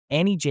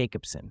Annie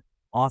Jacobsen,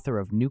 author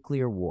of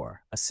Nuclear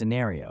War, a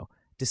Scenario,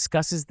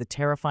 discusses the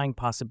terrifying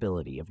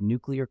possibility of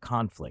nuclear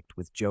conflict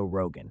with Joe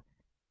Rogan.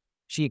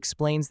 She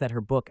explains that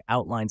her book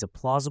outlines a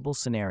plausible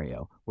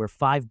scenario where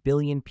 5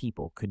 billion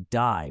people could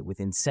die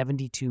within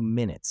 72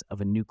 minutes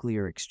of a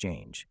nuclear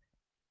exchange.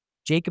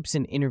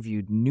 Jacobsen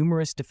interviewed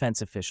numerous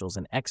defense officials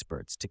and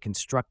experts to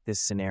construct this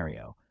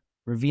scenario,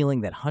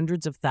 revealing that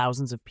hundreds of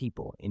thousands of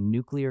people in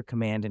nuclear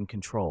command and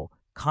control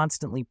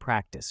constantly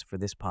practice for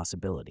this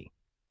possibility.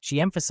 She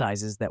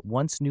emphasizes that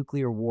once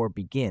nuclear war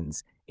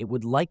begins, it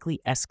would likely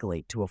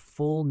escalate to a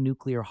full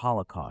nuclear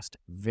holocaust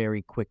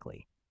very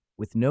quickly,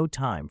 with no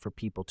time for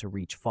people to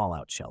reach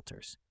fallout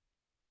shelters.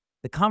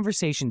 The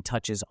conversation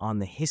touches on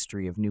the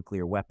history of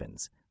nuclear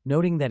weapons,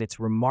 noting that it's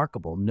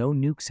remarkable no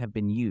nukes have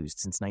been used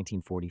since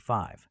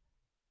 1945.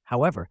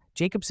 However,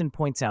 Jacobsen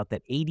points out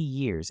that 80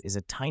 years is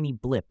a tiny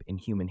blip in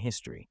human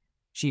history.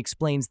 She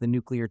explains the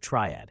nuclear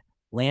triad: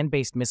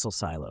 land-based missile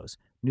silos,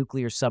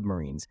 nuclear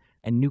submarines,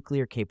 and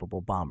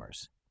nuclear-capable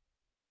bombers.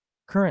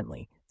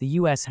 Currently, the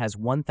U.S. has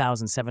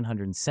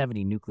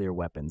 1,770 nuclear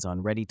weapons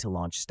on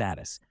ready-to-launch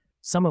status,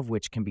 some of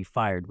which can be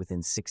fired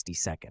within 60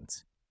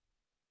 seconds.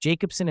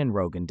 Jacobsen and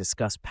Rogan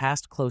discuss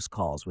past close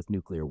calls with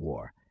nuclear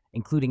war,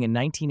 including a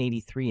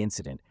 1983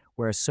 incident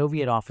where a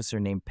Soviet officer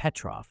named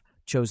Petrov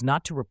chose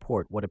not to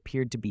report what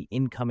appeared to be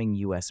incoming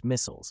U.S.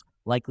 missiles,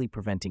 likely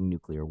preventing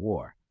nuclear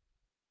war.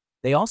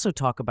 They also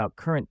talk about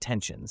current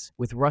tensions,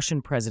 with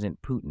Russian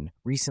President Putin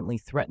recently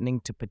threatening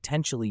to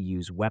potentially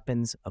use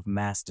weapons of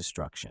mass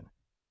destruction.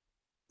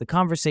 The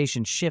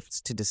conversation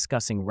shifts to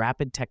discussing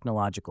rapid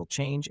technological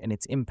change and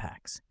its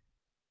impacts.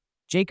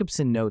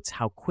 Jacobsen notes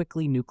how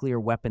quickly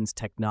nuclear weapons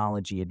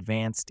technology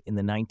advanced in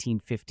the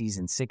 1950s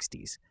and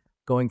 60s,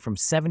 going from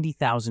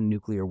 70,000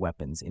 nuclear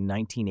weapons in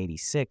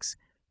 1986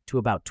 to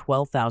about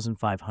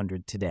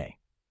 12,500 today.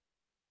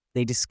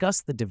 They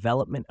discuss the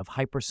development of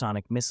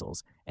hypersonic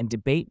missiles and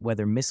debate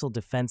whether missile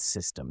defense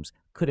systems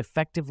could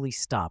effectively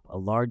stop a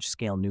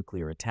large-scale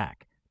nuclear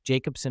attack.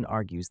 Jacobsen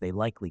argues they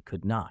likely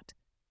could not.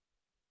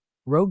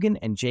 Rogan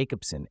and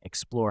Jacobsen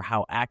explore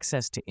how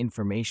access to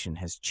information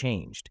has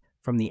changed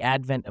from the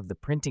advent of the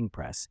printing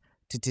press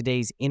to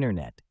today's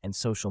internet and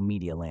social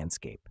media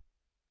landscape.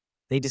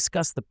 They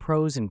discuss the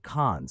pros and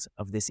cons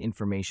of this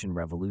information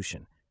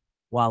revolution.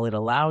 While it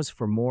allows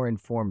for more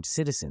informed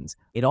citizens,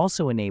 it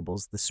also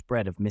enables the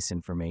spread of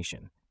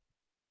misinformation.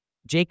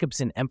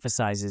 Jacobsen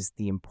emphasizes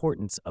the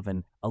importance of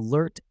an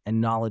alert and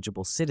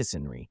knowledgeable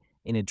citizenry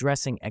in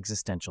addressing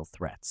existential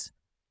threats.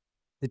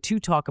 The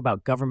two talk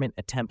about government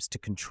attempts to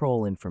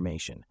control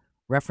information,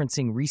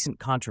 referencing recent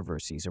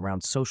controversies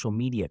around social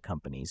media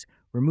companies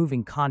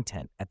removing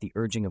content at the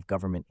urging of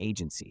government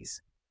agencies.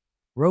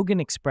 Rogan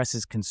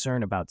expresses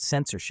concern about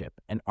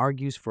censorship and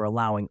argues for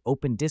allowing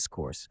open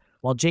discourse,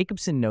 while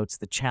Jacobsen notes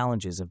the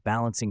challenges of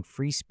balancing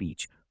free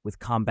speech with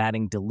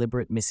combating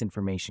deliberate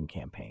misinformation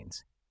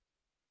campaigns.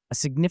 A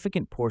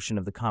significant portion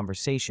of the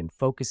conversation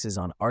focuses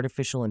on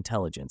artificial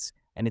intelligence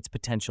and its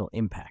potential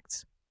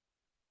impacts.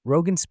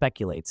 Rogan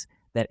speculates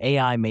that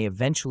AI may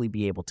eventually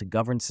be able to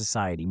govern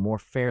society more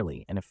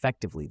fairly and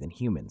effectively than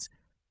humans,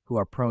 who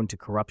are prone to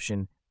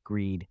corruption,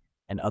 greed,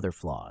 and other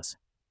flaws.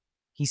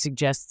 He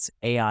suggests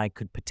AI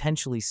could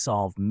potentially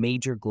solve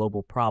major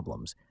global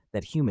problems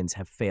that humans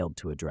have failed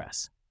to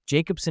address.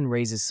 Jacobsen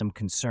raises some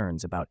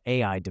concerns about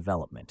AI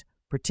development,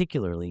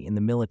 particularly in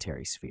the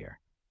military sphere.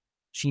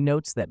 She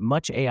notes that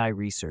much AI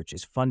research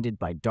is funded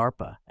by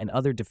DARPA and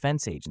other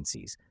defense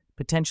agencies,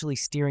 potentially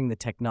steering the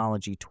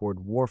technology toward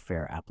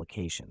warfare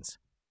applications.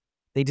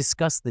 They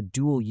discuss the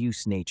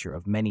dual-use nature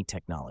of many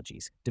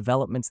technologies,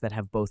 developments that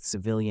have both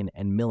civilian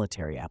and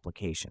military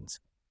applications.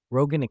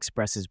 Rogan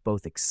expresses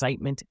both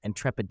excitement and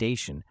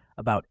trepidation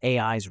about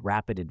AI's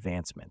rapid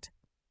advancement.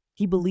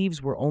 He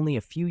believes we're only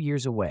a few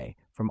years away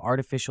from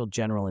artificial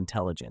general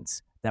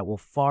intelligence that will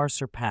far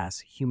surpass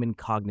human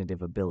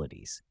cognitive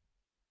abilities.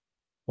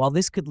 While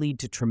this could lead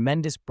to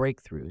tremendous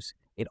breakthroughs,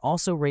 it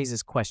also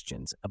raises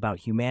questions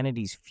about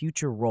humanity's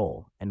future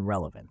role and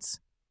relevance.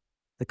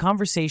 The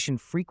conversation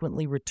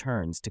frequently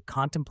returns to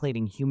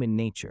contemplating human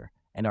nature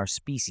and our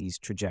species'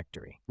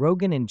 trajectory.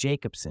 Rogan and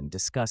Jacobsen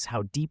discuss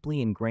how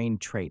deeply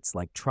ingrained traits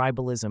like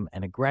tribalism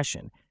and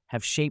aggression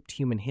have shaped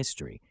human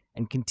history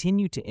and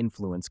continue to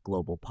influence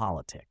global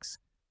politics.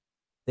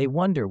 They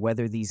wonder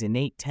whether these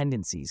innate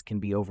tendencies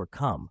can be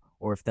overcome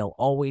or if they'll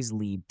always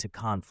lead to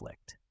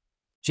conflict.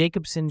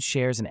 Jacobsen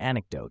shares an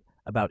anecdote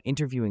about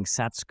interviewing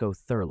Satsuko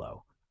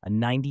Thurlow, a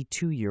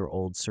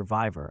 92-year-old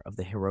survivor of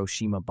the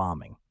Hiroshima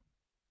bombing.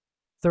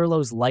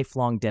 Thurlow's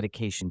lifelong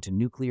dedication to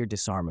nuclear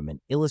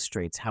disarmament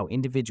illustrates how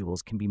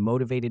individuals can be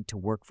motivated to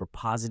work for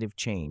positive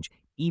change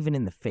even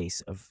in the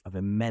face of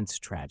immense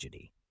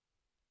tragedy.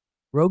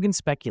 Rogan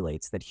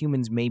speculates that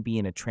humans may be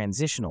in a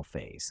transitional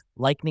phase,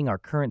 likening our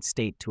current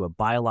state to a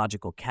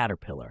biological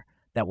caterpillar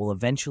that will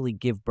eventually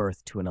give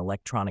birth to an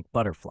electronic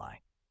butterfly,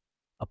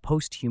 a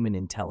post-human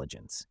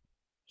intelligence.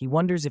 He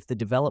wonders if the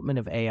development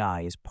of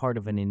AI is part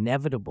of an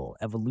inevitable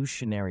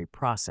evolutionary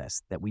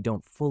process that we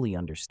don't fully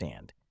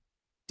understand.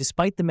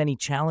 Despite the many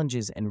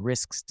challenges and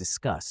risks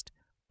discussed,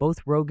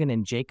 Both Rogan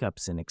and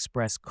Jacobsen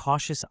express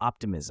cautious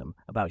optimism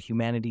about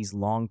humanity's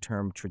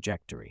long-term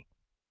trajectory.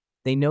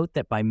 They note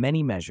that by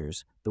many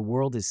measures, the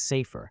world is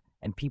safer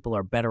and people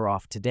are better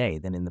off today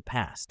than in the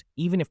past,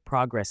 even if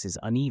progress is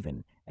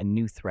uneven and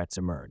new threats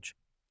emerge.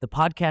 The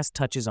podcast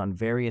touches on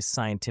various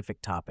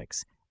scientific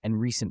topics and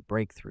recent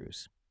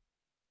breakthroughs.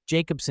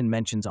 Jacobsen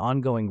mentions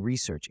ongoing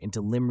research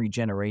into limb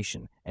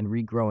regeneration and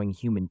regrowing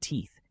human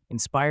teeth,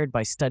 inspired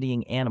by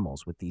studying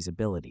animals with these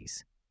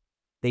abilities.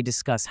 They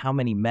discuss how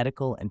many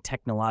medical and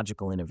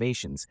technological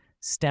innovations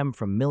stem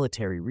from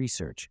military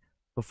research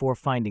before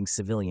finding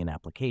civilian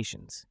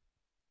applications.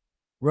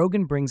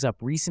 Rogan brings up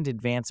recent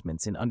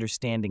advancements in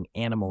understanding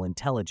animal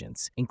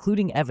intelligence,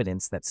 including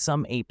evidence that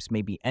some apes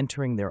may be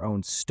entering their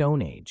own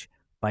Stone Age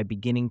by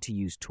beginning to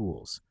use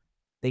tools.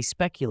 They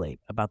speculate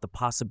about the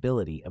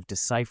possibility of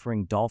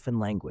deciphering dolphin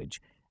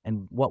language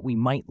and what we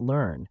might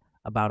learn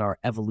about our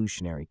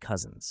evolutionary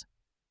cousins.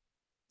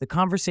 The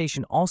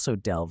conversation also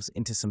delves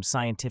into some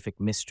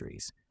scientific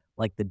mysteries,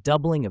 like the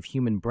doubling of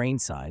human brain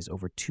size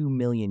over 2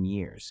 million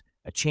years,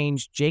 a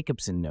change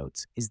Jacobsen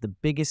notes is the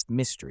biggest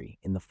mystery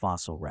in the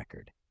fossil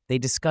record. They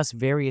discuss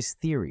various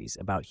theories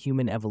about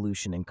human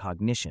evolution and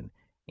cognition,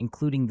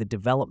 including the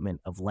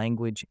development of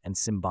language and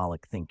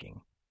symbolic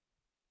thinking.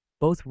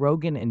 Both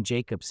Rogan and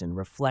Jacobsen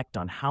reflect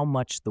on how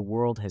much the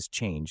world has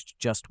changed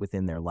just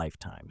within their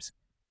lifetimes.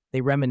 They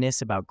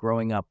reminisce about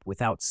growing up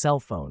without cell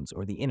phones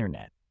or the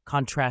internet,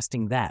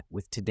 contrasting that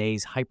with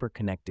today's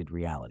hyper-connected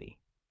reality.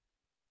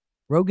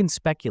 Rogan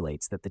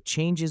speculates that the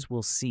changes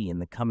we'll see in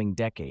the coming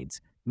decades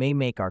may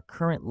make our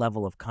current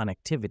level of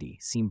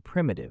connectivity seem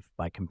primitive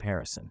by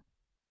comparison.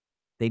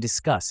 They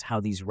discuss how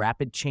these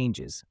rapid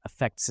changes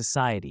affect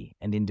society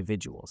and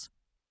individuals.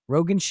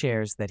 Rogan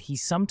shares that he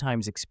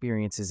sometimes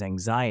experiences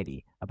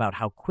anxiety about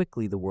how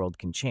quickly the world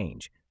can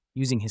change,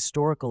 using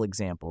historical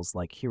examples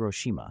like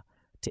Hiroshima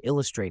to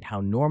illustrate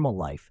how normal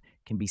life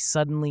can be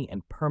suddenly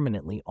and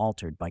permanently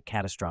altered by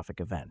catastrophic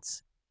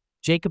events.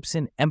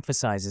 Jacobsen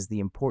emphasizes the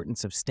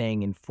importance of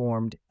staying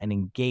informed and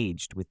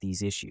engaged with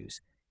these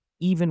issues,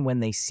 even when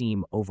they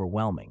seem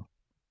overwhelming.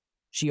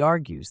 She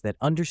argues that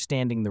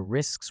understanding the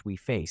risks we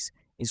face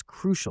is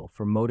crucial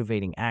for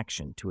motivating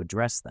action to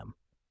address them.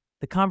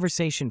 The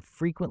conversation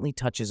frequently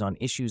touches on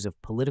issues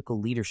of political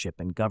leadership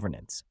and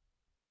governance.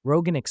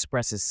 Rogan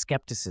expresses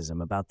skepticism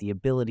about the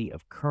ability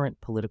of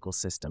current political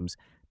systems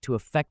to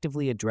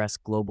effectively address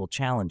global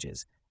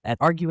challenges,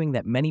 arguing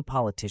that many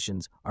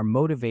politicians are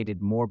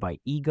motivated more by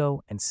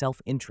ego and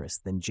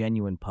self-interest than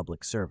genuine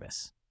public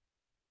service.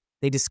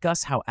 They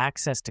discuss how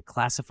access to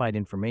classified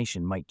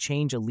information might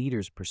change a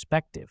leader's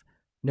perspective,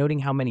 noting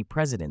how many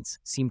presidents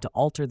seem to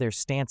alter their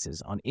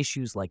stances on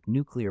issues like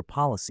nuclear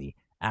policy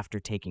after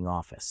taking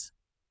office.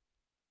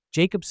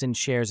 Jacobsen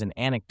shares an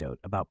anecdote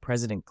about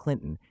President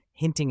Clinton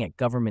hinting at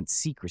government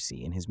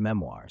secrecy in his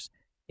memoirs,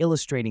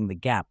 illustrating the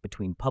gap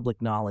between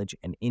public knowledge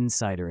and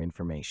insider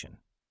information.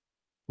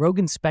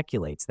 Rogan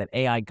speculates that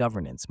AI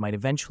governance might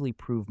eventually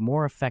prove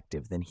more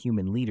effective than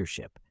human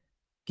leadership,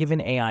 given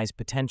AI's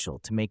potential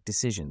to make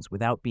decisions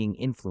without being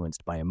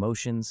influenced by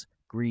emotions,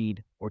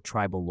 greed, or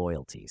tribal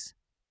loyalties.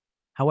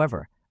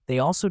 However, they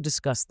also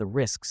discuss the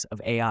risks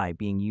of AI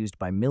being used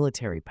by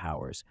military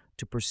powers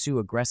to pursue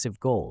aggressive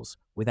goals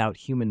without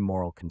human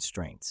moral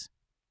constraints.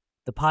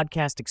 The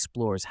podcast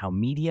explores how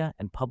media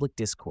and public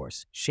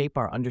discourse shape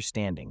our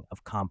understanding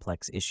of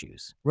complex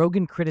issues.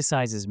 Rogan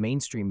criticizes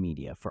mainstream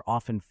media for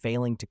often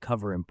failing to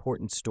cover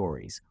important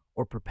stories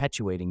or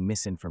perpetuating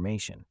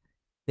misinformation.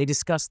 They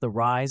discuss the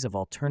rise of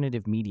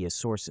alternative media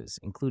sources,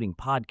 including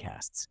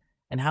podcasts,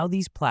 and how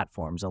these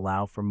platforms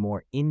allow for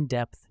more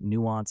in-depth,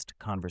 nuanced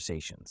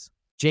conversations.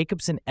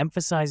 Jacobsen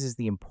emphasizes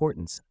the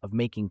importance of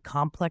making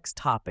complex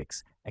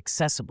topics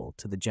accessible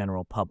to the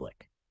general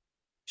public.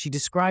 She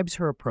describes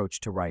her approach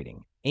to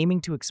writing,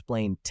 aiming to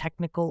explain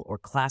technical or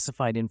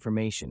classified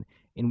information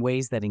in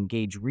ways that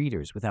engage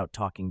readers without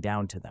talking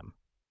down to them.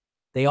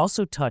 They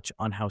also touch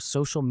on how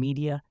social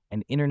media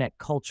and internet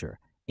culture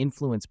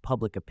influence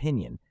public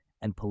opinion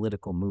and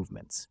political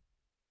movements.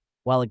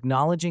 While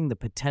acknowledging the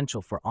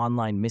potential for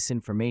online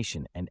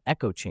misinformation and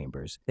echo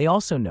chambers, they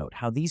also note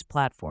how these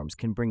platforms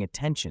can bring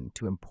attention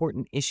to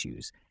important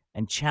issues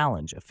and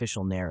challenge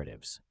official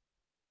narratives.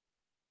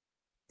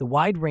 The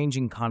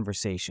wide-ranging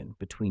conversation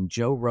between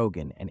Joe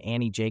Rogan and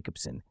Annie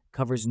Jacobsen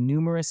covers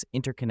numerous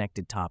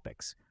interconnected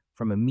topics,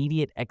 from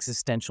immediate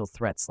existential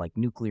threats like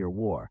nuclear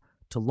war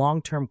to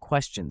long-term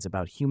questions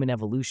about human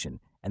evolution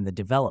and the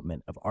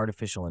development of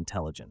artificial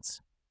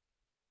intelligence.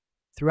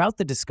 Throughout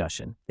the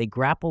discussion, they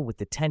grapple with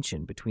the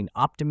tension between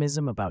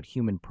optimism about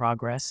human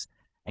progress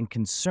and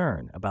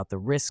concern about the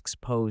risks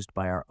posed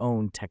by our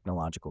own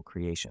technological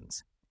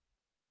creations.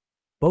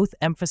 Both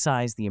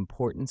emphasize the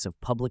importance of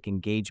public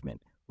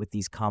engagement with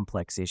these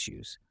complex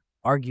issues,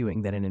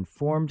 arguing that an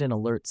informed and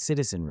alert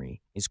citizenry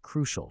is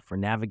crucial for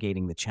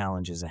navigating the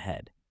challenges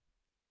ahead.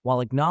 While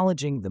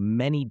acknowledging the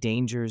many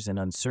dangers and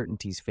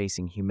uncertainties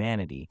facing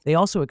humanity, they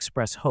also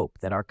express hope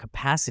that our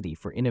capacity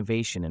for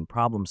innovation and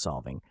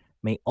problem-solving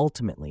may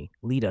ultimately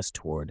lead us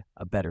toward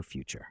a better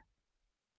future.